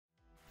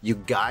You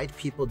guide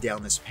people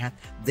down this path,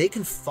 they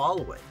can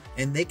follow it,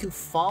 and they can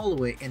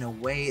follow it in a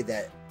way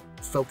that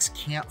folks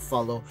can't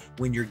follow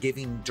when you're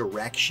giving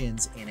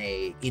directions in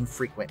a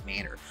infrequent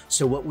manner.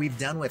 So what we've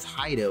done with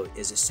Hido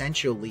is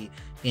essentially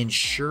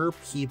ensure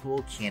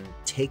people can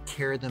take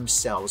care of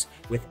themselves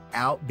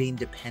without being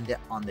dependent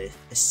on the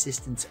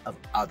assistance of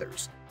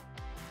others.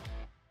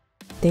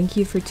 Thank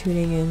you for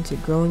tuning in to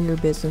Growing Your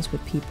Business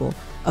with People,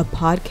 a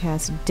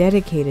podcast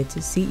dedicated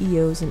to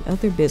CEOs and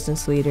other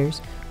business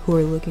leaders who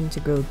are looking to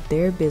grow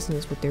their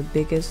business with their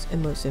biggest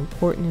and most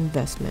important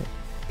investment,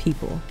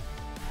 people.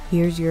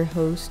 Here's your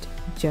host,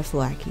 Jeff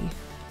Lackey.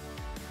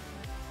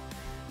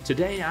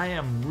 Today, I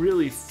am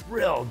really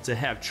thrilled to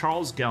have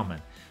Charles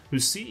Gellman,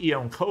 who's CEO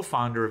and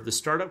co-founder of the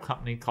startup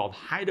company called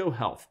Hido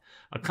Health,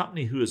 a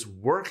company who is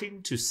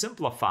working to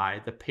simplify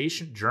the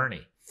patient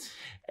journey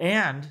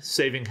and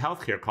saving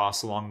healthcare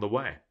costs along the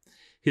way.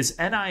 His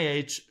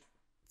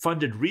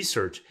NIH-funded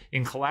research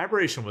in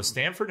collaboration with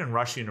Stanford and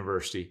Rushia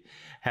University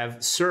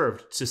have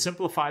served to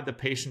simplify the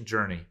patient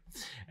journey,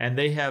 and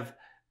they have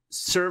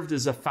served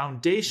as a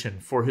foundation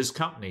for his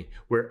company,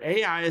 where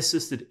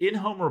AI-assisted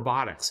in-home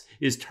robotics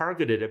is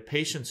targeted at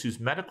patients whose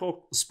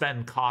medical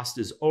spend cost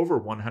is over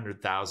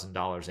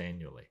 $100,000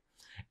 annually,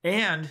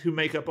 and who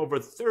make up over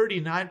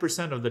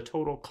 39% of the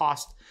total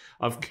cost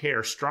of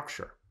care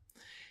structure.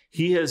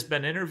 He has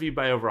been interviewed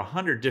by over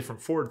 100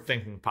 different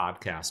forward-thinking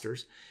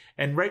podcasters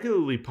and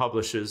regularly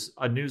publishes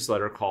a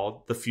newsletter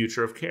called The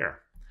Future of Care.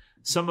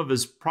 Some of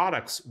his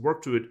products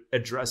work to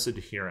address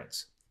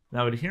adherence.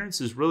 Now, adherence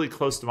is really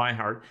close to my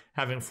heart,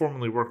 having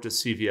formerly worked at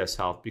CVS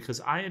Health,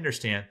 because I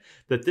understand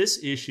that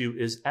this issue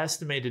is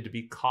estimated to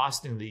be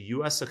costing the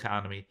U.S.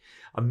 economy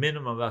a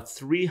minimum of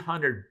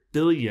 $300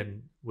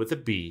 billion with a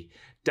B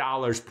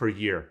dollars per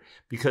year,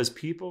 because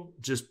people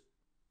just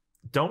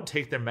don't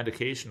take their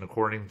medication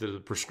according to the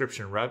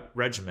prescription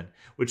regimen,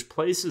 which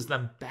places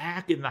them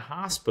back in the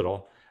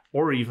hospital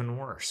or even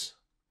worse.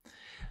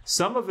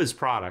 Some of his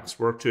products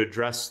work to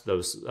address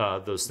those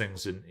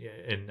things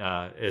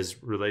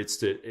as relates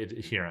to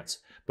adherence.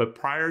 But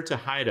prior to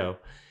Hido,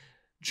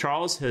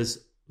 Charles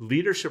has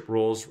leadership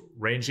roles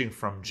ranging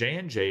from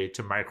J&J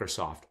to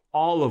Microsoft,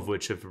 all of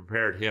which have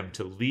prepared him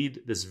to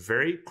lead this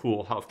very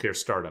cool healthcare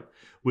startup,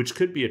 which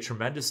could be a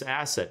tremendous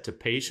asset to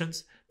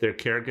patients, their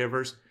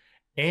caregivers,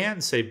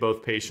 and save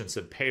both patients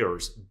and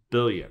payers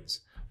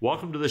billions.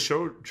 Welcome to the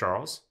show,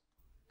 Charles.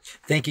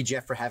 Thank you,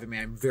 Jeff, for having me.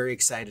 I'm very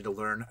excited to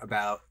learn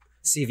about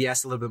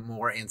CVS a little bit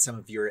more and some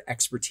of your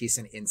expertise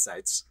and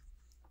insights.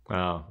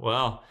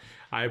 Well,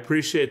 I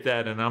appreciate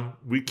that. And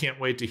we can't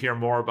wait to hear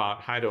more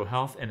about Hido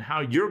Health and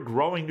how you're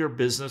growing your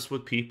business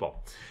with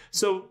people.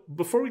 So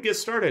before we get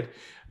started,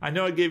 I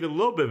know I gave you a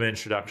little bit of an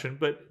introduction,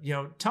 but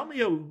tell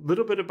me a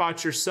little bit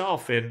about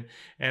yourself and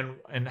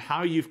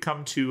how you've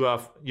come to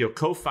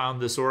co-found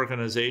this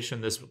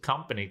organization, this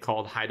company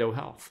called Hido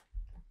Health.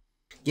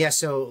 Yeah,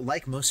 so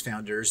like most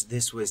founders,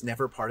 this was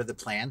never part of the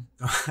plan.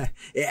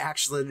 It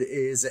actually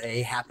is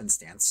a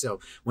happenstance.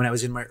 So when I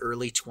was in my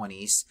early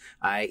 20s,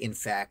 I, in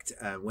fact,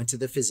 went to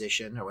the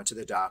physician, I went to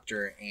the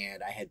doctor,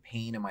 and I had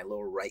pain in my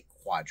lower right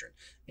quadrant.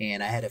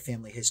 And I had a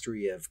family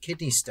history of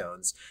kidney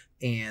stones,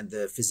 and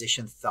the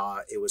physician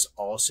thought it was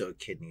also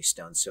kidney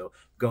stones. So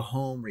go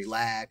home,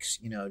 relax,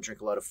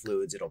 drink a lot of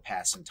fluids, it'll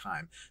pass in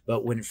time.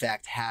 But what in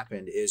fact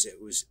happened is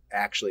it was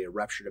actually a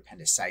ruptured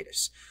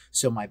appendicitis.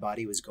 So my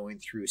body was going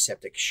through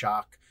septic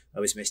shock.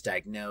 I was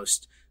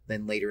misdiagnosed,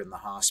 then later in the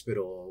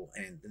hospital,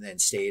 and then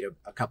stayed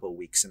a couple of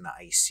weeks in the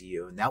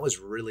ICU. And that was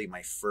really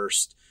my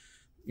first,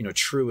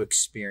 true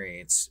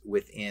experience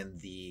within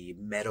the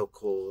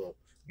medical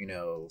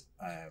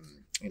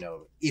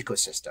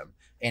ecosystem,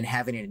 and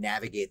having to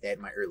navigate that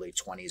in my early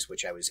 20s,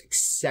 which I was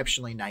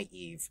exceptionally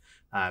naive,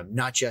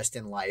 not just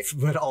in life,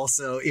 but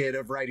also in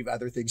a variety of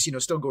other things,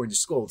 still going to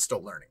school and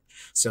still learning.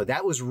 So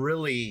that was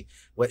really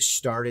what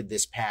started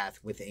this path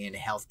within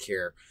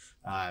healthcare,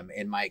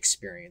 and my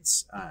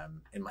experience,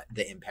 and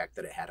the impact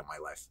that it had on my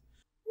life.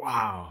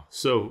 Wow.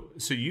 So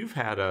you've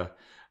had a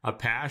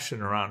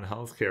passion around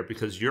healthcare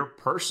because your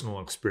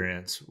personal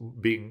experience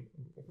being,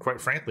 quite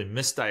frankly,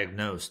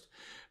 misdiagnosed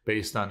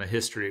based on a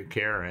history of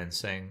care and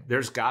saying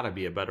there's got to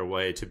be a better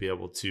way to be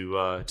able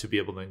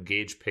to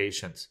engage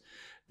patients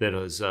that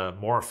is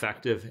more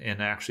effective and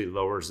actually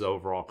lowers the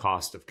overall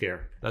cost of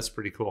care. That's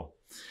pretty cool.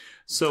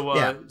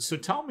 So so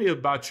tell me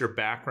about your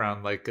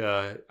background. Like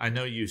I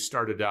know you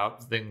started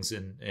out things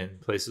in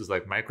places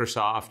like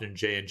Microsoft and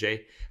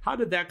J&J. How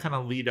did that kind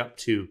of lead up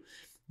to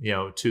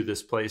to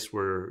this place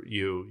where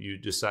you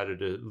decided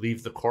to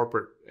leave the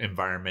corporate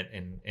environment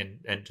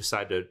and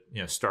decide to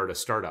start a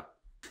startup?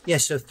 Yeah,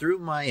 so through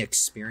my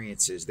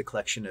experiences, the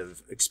collection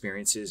of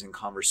experiences and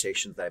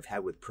conversations that I've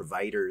had with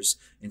providers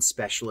and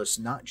specialists,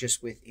 not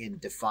just within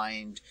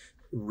defined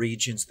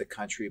regions of the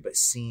country, but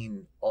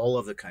seeing all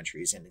of the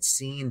countries and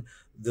seeing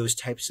those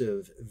types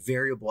of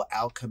variable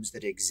outcomes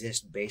that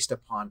exist based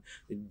upon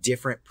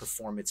different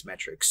performance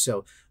metrics.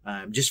 So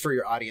just for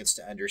your audience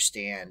to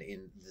understand,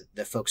 in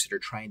the folks that are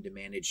trying to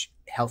manage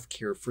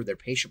healthcare for their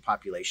patient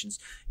populations,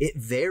 it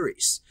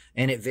varies.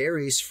 And it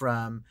varies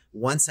from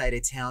one side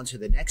of town to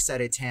the next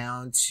side of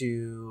town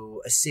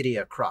to a city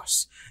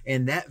across.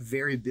 And that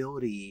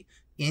variability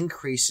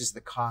increases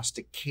the cost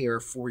of care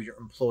for your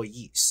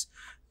employees.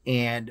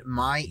 And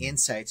my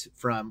insights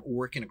from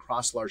working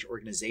across large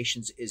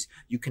organizations is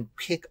you can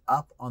pick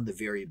up on the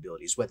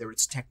variabilities, whether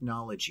it's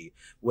technology,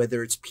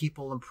 whether it's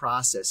people and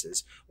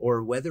processes,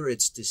 or whether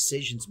it's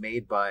decisions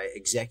made by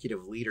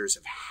executive leaders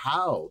of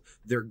how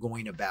they're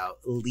going about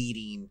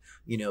leading,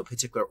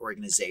 particular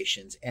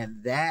organizations.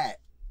 And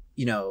that,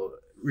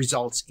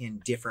 results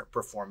in different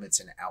performance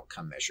and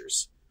outcome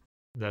measures.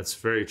 That's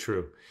very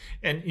true.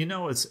 And,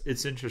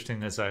 it's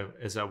interesting as I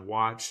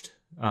watched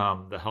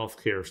the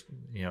healthcare,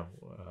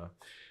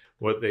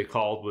 what they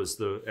called was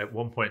at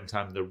one point in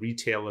time, the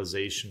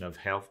retailization of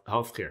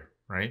healthcare,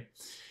 right?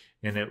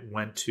 And it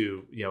went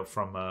to,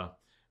 from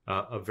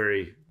a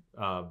very,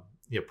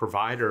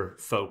 provider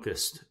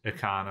focused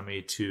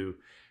economy to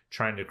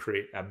trying to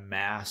create a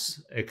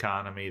mass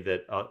economy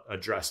that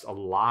addressed a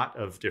lot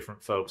of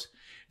different folks.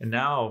 And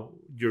now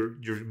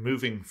you're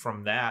moving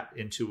from that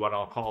into what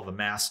I'll call the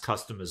mass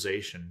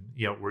customization,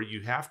 where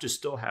you have to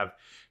still have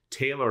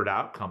tailored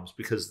outcomes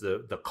because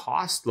the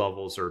cost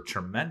levels are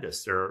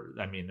tremendous.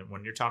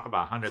 When you're talking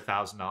about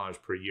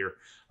 $100,000 per year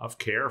of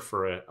care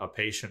for a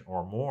patient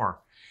or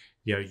more,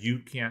 you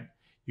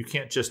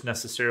can't just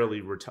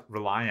necessarily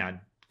rely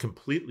on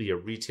completely a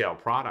retail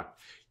product.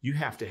 You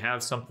have to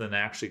have something that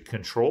actually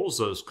controls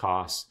those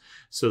costs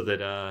so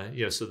that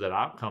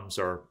outcomes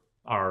are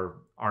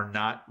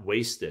not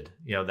wasted.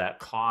 That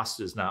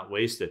cost is not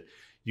wasted.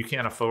 You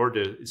can't afford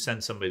to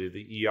send somebody to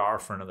the ER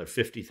for another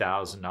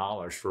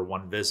 $50,000 for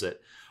one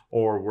visit,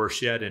 or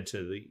worse yet,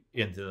 into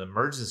the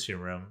emergency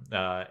room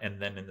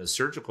and then in the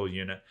surgical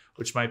unit,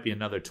 which might be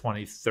another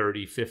 $20,000,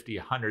 $30,000,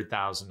 $50,000,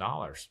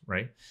 $100,000,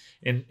 right?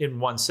 In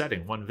one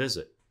setting, one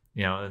visit.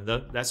 And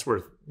that's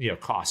where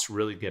costs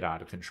really get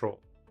out of control.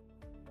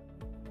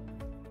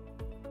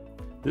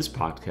 This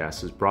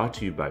podcast is brought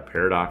to you by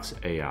Paradox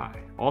AI,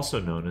 also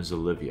known as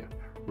Olivia,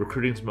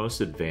 recruiting's most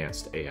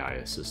advanced AI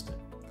assistant.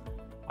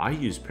 I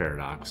used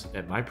Paradox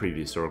at my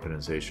previous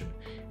organization,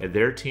 and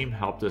their team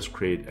helped us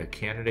create a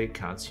candidate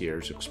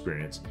concierge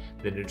experience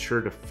that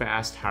ensured a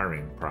fast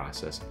hiring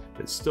process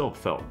that still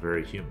felt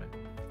very human.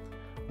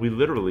 We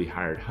literally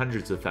hired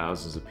hundreds of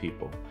thousands of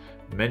people,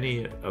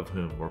 many of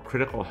whom were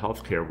critical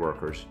healthcare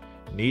workers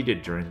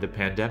needed during the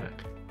pandemic.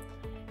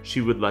 She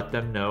would let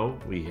them know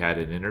we had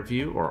an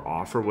interview or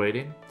offer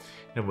waiting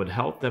and would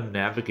help them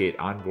navigate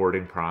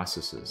onboarding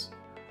processes.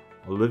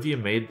 Olivia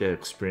made the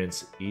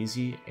experience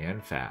easy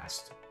and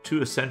fast,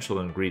 two essential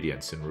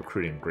ingredients in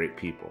recruiting great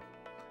people.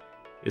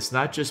 It's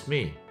not just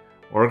me.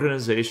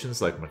 Organizations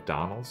like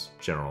McDonald's,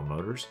 General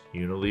Motors,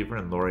 Unilever,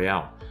 and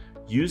L'Oreal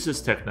use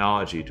this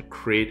technology to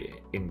create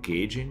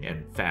engaging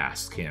and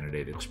fast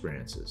candidate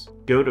experiences.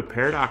 Go to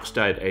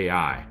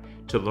paradox.ai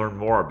to learn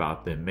more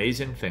about the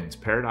amazing things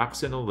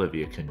Paradox and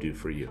Olivia can do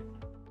for you.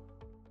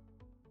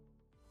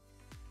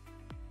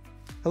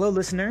 Hello,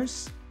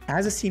 listeners.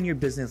 As a senior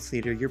business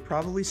leader, you're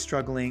probably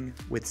struggling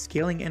with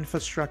scaling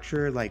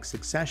infrastructure like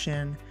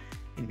succession,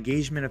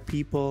 engagement of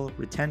people,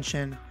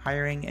 retention,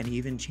 hiring, and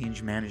even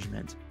change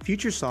management.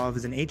 FutureSolve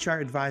is an HR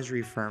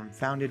advisory firm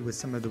founded with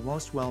some of the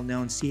most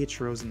well-known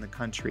CHROs in the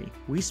country.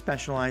 We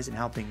specialize in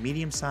helping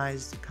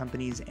medium-sized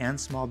companies and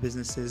small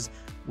businesses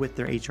with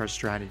their HR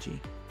strategy.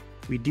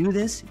 We do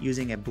this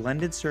using a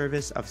blended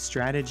service of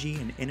strategy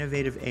and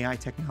innovative AI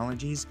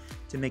technologies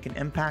to make an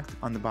impact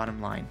on the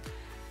bottom line.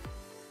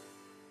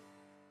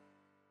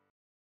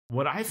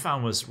 What I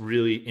found was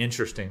really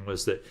interesting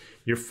was that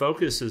your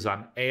focus is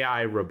on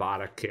AI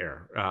robotic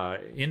care,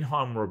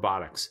 in-home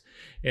robotics.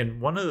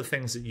 And one of the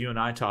things that you and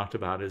I talked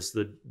about is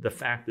the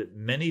fact that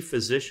many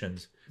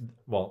physicians,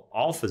 well,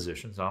 all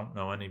physicians, I don't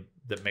know any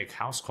that make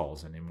house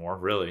calls anymore,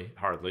 really,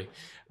 hardly,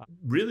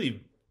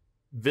 really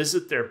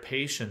visit their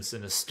patients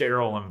in a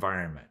sterile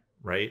environment,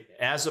 right?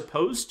 As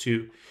opposed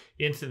to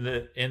into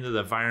the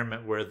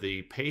environment where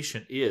the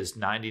patient is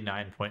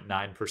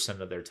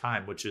 99.9% of their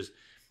time, which is,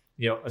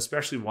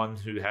 especially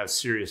ones who have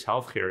serious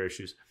healthcare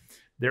issues,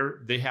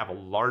 they have a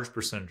large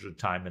percentage of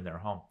time in their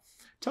home.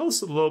 Tell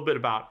us a little bit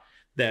about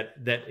that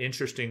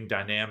interesting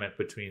dynamic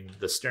between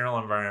the sterile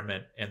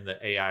environment and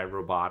the AI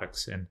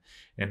robotics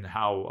and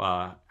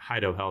how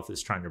Hido Health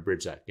is trying to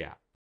bridge that gap.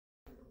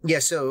 Yeah,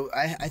 so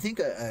I think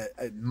a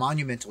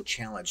monumental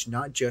challenge,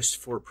 not just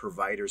for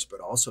providers,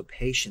 but also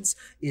patients,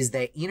 is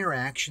that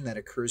interaction that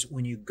occurs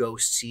when you go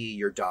see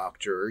your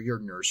doctor or your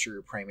nurse or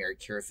your primary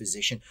care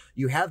physician.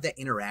 You have that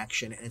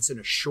interaction and it's in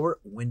a short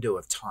window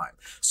of time.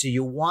 So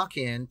you walk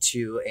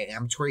into an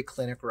ambulatory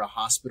clinic or a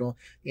hospital,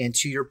 and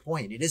to your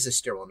point, it is a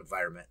sterile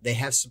environment. They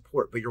have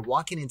support, but you're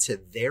walking into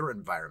their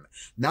environment,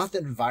 not the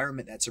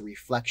environment that's a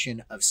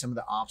reflection of some of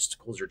the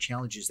obstacles or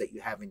challenges that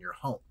you have in your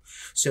home.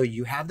 So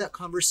you have that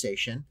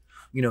conversation.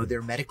 person.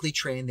 They're medically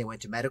trained. They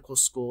went to medical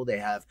school. They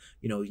have,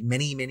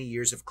 many, many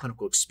years of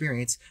clinical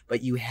experience,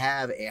 but you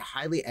have a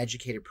highly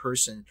educated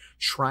person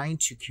trying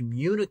to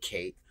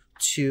communicate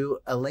to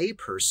a lay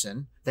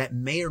person that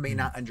may or may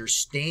not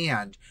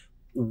understand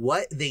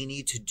what they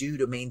need to do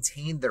to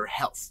maintain their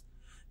health.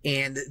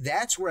 And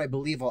that's where I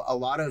believe a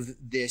lot of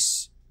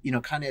this,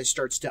 kind of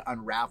starts to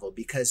unravel,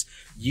 because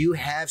you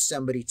have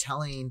somebody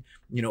telling,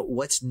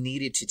 what's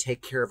needed to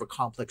take care of a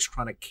complex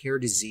chronic care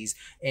disease.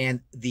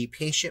 And the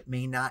patient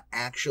may not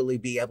actually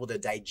be able to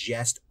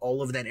digest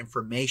all of that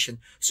information.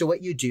 So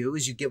what you do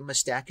is you give them a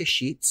stack of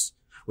sheets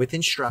with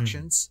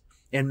instructions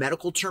and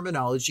medical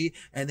terminology.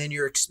 And then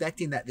you're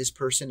expecting that this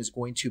person is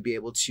going to be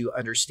able to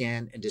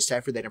understand and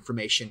decipher that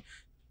information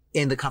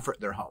in the comfort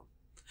of their home.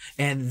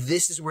 And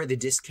this is where the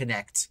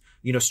disconnect,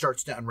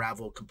 starts to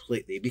unravel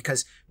completely,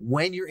 because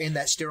when you're in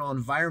that sterile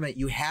environment,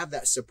 you have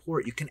that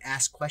support, you can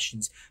ask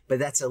questions, but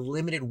that's a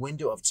limited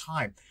window of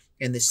time.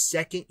 And the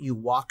second you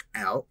walk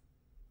out,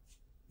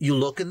 you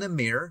look in the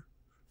mirror,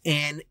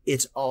 and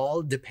it's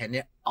all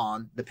dependent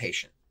on the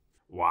patient.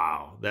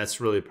 Wow, that's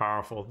really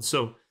powerful.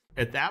 So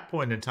at that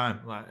point in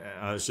time,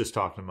 I was just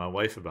talking to my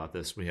wife about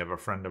this. We have a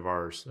friend of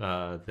ours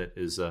that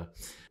is,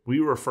 we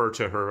refer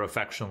to her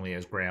affectionately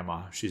as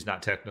Grandma. She's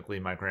not technically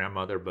my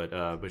grandmother,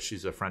 but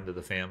she's a friend of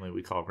the family.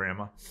 We call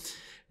Grandma,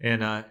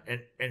 and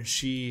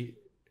she,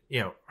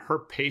 her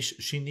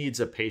patient, she needs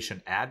a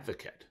patient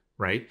advocate,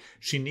 right?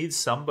 She needs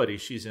somebody.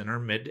 She's in her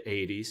mid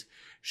 80s.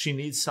 She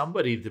needs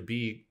somebody to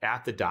be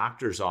at the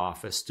doctor's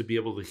office to be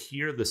able to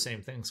hear the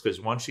same things,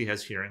 because one, she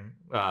has hearing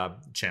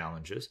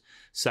challenges.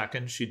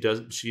 Second,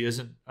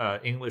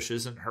 English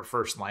isn't her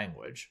first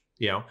language.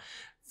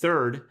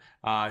 Third,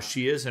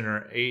 she is in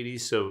her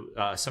 80s,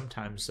 so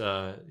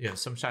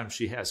sometimes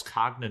she has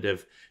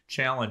cognitive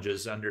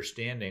challenges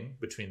understanding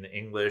between the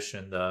English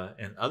and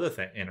other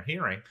thing, and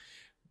hearing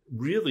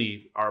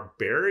really are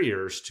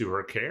barriers to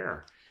her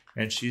care,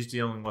 and she's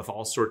dealing with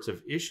all sorts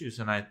of issues.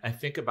 And I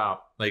think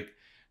about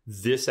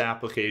this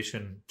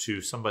application to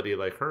somebody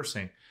like her,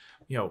 saying,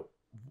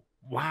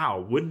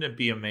 wow, wouldn't it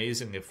be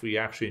amazing if we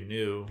actually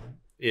knew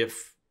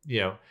if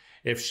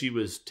she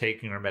was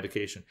taking her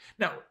medication?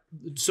 Now,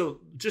 so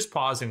just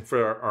pausing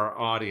for our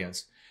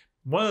audience,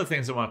 one of the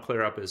things I want to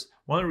clear up is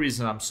one of the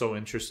reasons I'm so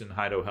interested in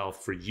Hido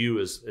Health for you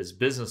as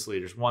business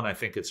leaders. One, I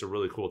think it's a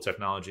really cool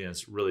technology, and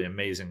it's really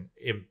amazing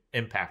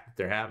impact that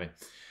they're having.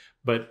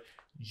 But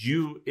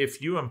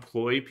if you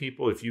employ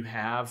people, if you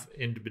have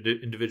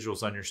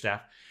individuals on your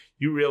staff,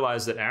 you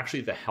realize that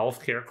actually the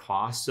healthcare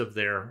costs of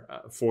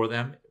for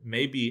them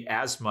may be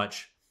as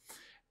much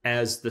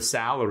as the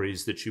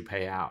salaries that you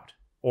pay out,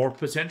 or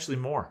potentially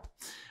more.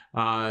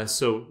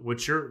 So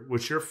what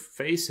you're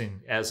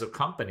facing as a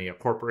company, a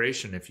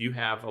corporation, if you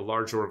have a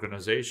large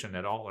organization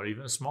at all, or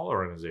even a smaller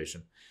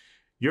organization,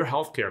 your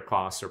healthcare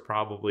costs are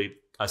probably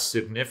a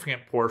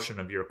significant portion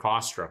of your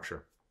cost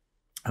structure.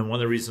 And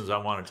one of the reasons I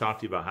want to talk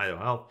to you about Hido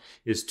Health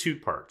is two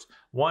parts.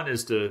 One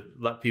is to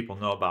let people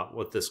know about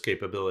what this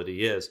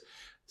capability is.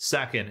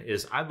 Second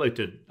is I want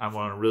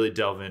to really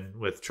delve in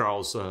with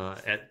Charles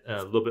at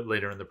a little bit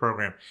later in the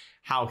program,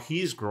 how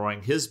he's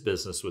growing his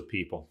business with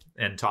people,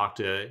 and talk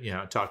to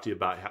you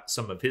about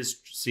some of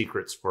his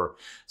secrets for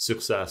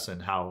success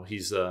and how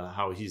he's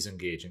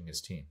engaging his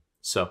team.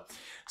 So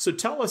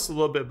tell us a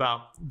little bit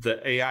about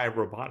the AI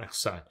robotics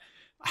side.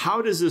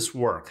 How does this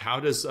work? How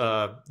does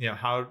how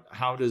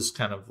does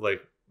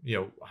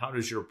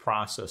your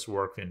process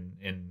work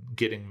in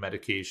getting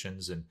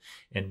medications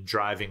and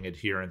driving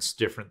adherence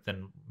different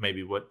than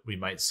maybe what we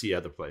might see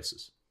other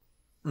places?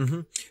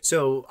 Mm-hmm.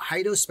 So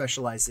Hido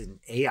specializes in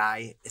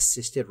AI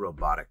assisted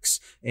robotics,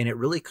 and it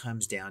really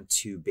comes down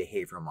to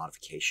behavioral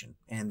modification.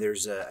 And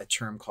there's a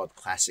term called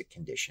classic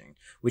conditioning,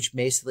 which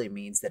basically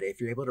means that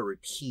if you're able to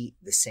repeat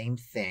the same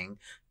thing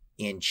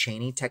in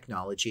chaining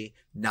technology,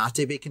 not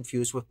to be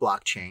confused with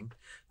blockchain.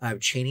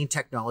 Chaining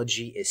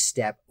technology is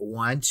step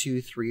 1,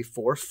 2, 3,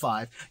 4,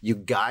 5. You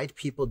guide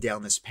people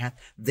down this path.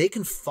 They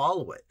can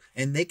follow it,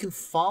 and they can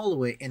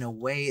follow it in a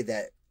way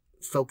that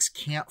folks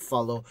can't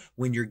follow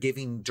when you're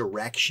giving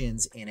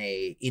directions in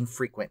a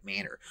infrequent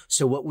manner.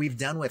 So what we've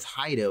done with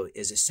Hido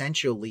is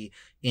essentially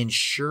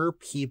ensure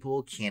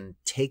people can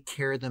take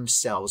care of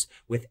themselves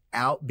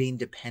without being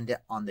dependent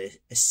on the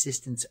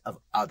assistance of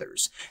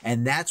others.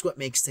 And that's what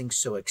makes things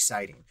so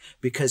exciting,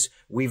 because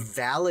we've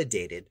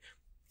validated,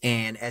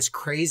 and as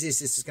crazy as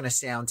this is going to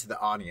sound to the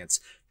audience,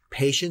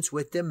 patients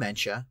with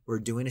dementia, we're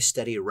doing a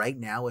study right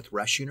now with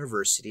Rush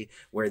University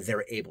where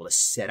they're able to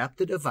set up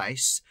the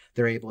device,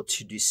 they're able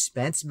to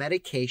dispense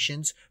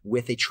medications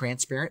with a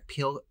transparent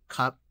pill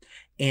cup,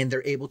 and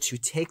they're able to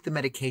take the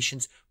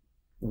medications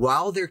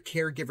while their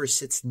caregiver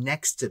sits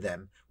next to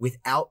them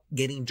without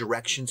getting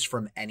directions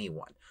from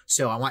anyone.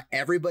 So I want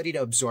everybody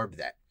to absorb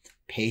that.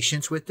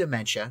 Patients with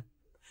dementia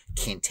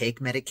can take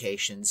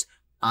medications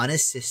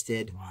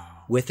unassisted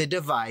with a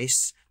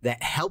device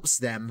that helps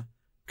them,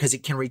 because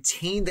it can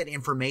retain that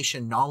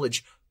information,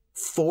 knowledge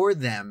for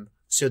them,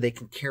 so they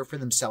can care for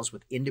themselves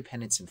with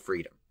independence and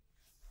freedom.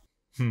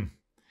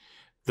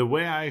 The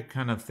way I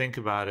kind of think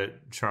about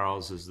it,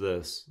 Charles, is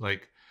this.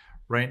 Like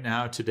right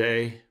now,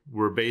 today,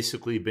 we're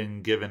basically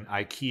being given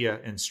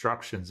IKEA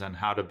instructions on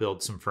how to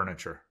build some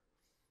furniture,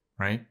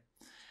 right?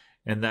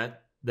 And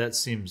that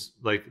seems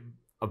like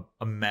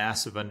a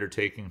massive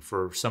undertaking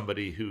for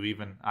somebody who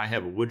I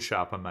have a wood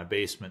shop in my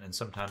basement, and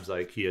sometimes the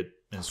IKEA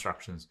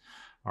instructions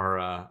are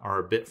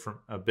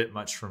a bit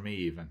much for me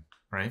even,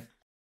 right?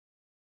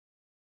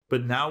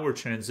 But now we're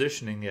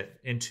transitioning it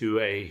into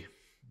a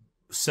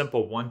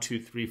simple 1, 2,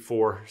 3,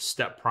 4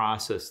 step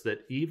process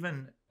that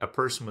even a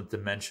person with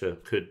dementia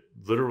could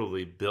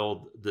literally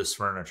build this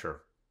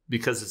furniture,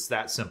 because it's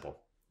that simple.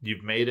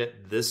 You've made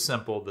it this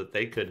simple that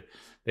they could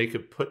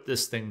put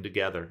this thing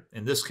together.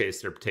 In this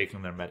case, they're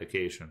taking their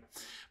medication,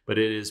 but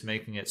it is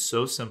making it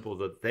so simple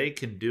that they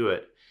can do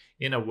it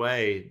in a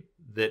way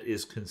that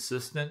is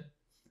consistent,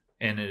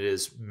 and it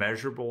is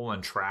measurable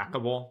and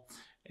trackable.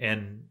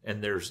 And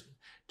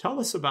tell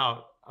us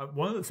about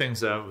one of the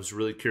things that I was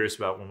really curious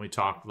about when we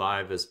talked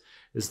live is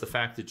the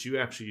fact that you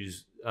actually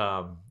use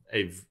a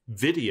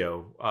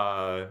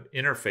video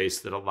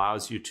interface that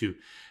allows you to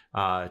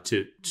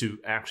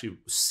actually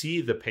see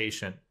the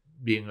patient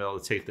being able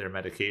to take their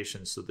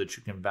medication, so that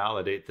you can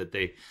validate that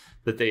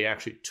they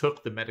actually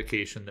took the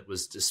medication that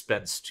was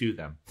dispensed to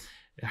them.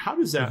 How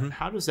does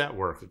that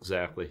work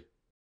exactly?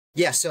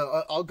 Yeah,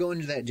 so I'll go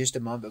into that in just a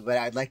moment, but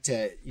I'd like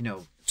to,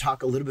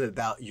 talk a little bit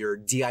about your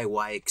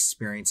DIY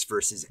experience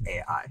versus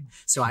AI.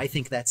 So I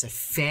think that's a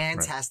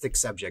fantastic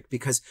subject,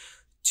 because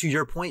to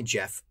your point,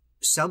 Jeff,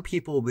 some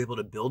people will be able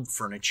to build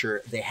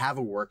furniture. They have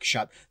a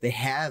workshop. They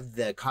have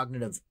the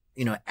cognitive,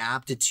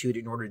 aptitude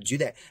in order to do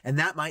that. And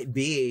that might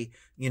be,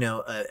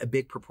 a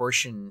big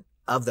proportion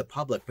of the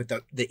public. But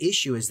the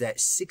issue is that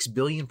 6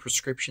 billion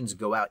prescriptions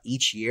go out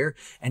each year,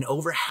 and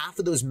over half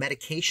of those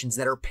medications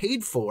that are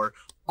paid for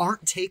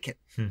aren't taken.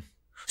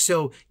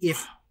 So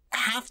if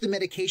half the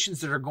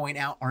medications that are going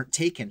out aren't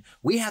taken,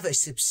 we have a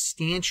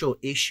substantial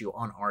issue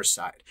on our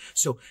side.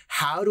 So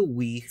how do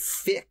we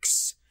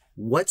fix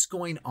what's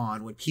going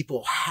on when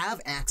people have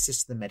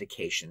access to the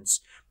medications,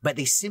 but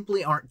they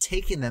simply aren't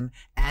taking them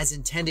as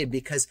intended,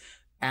 because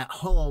at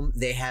home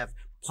they have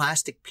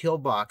plastic pill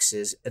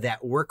boxes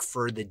that work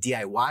for the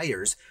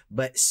DIYers,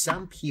 but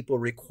some people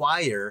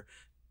require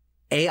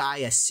AI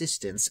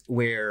assistance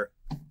where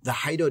the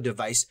Hido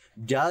device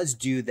does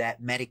do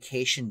that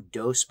medication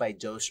dose by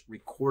dose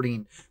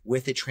recording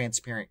with a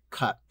transparent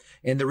cup.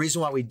 And the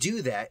reason why we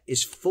do that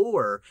is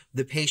for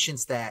the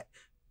patients that,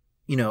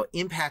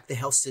 impact the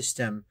health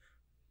system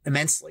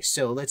immensely.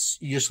 So let's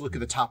just look at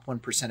the top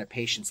 1% of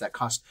patients that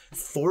cost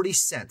 40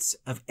 cents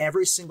of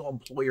every single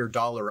employer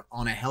dollar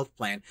on a health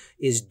plan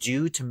is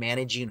due to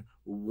managing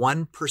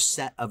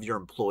 1% of your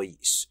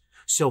employees.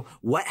 So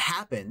what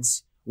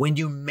happens when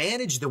you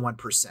manage the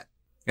 1%?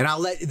 And I'll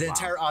let the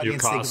entire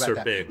audience think about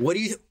that. Big. What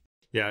do you?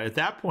 Yeah, at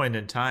that point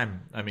in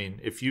time, I mean,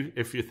 if you're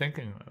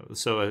thinking,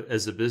 so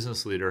as a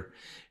business leader,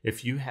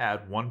 if you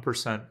had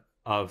 1%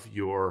 of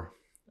your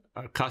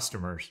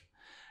customers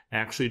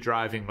actually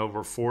driving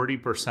over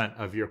 40%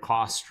 of your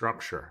cost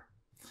structure,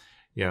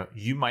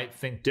 you might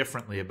think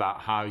differently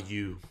about how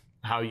you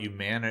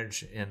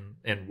manage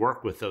and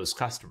work with those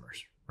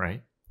customers,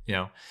 right?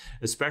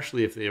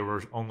 Especially if they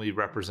were only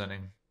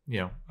representing,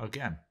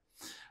 again,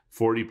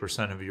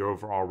 40% of your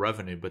overall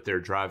revenue, but they're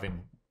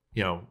driving,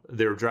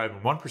 they were driving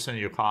 1% of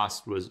your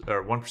cost or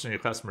 1% of your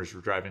customers were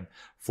driving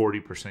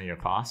 40% of your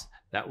costs.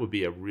 That would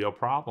be a real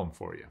problem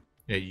for you.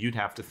 You'd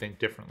have to think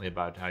differently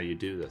about how you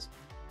do this.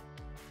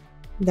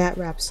 That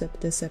wraps up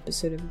this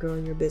episode of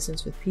Growing Your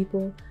Business with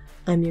People.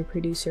 I'm your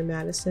producer,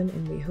 Madison,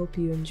 and we hope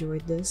you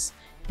enjoyed this.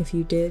 If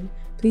you did,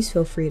 please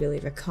feel free to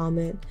leave a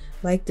comment,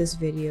 like this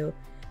video,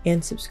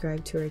 and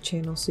subscribe to our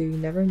channel so you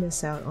never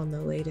miss out on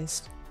the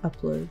latest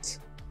uploads.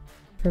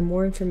 For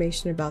more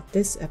information about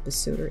this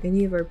episode or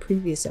any of our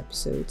previous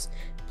episodes,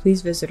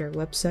 please visit our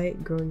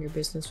website,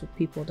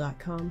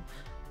 growingyourbusinesswithpeople.com,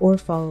 or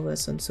follow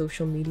us on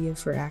social media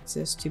for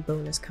access to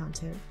bonus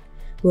content.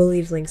 We'll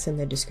leave links in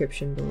the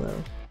description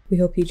below. We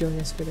hope you join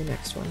us for the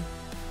next one.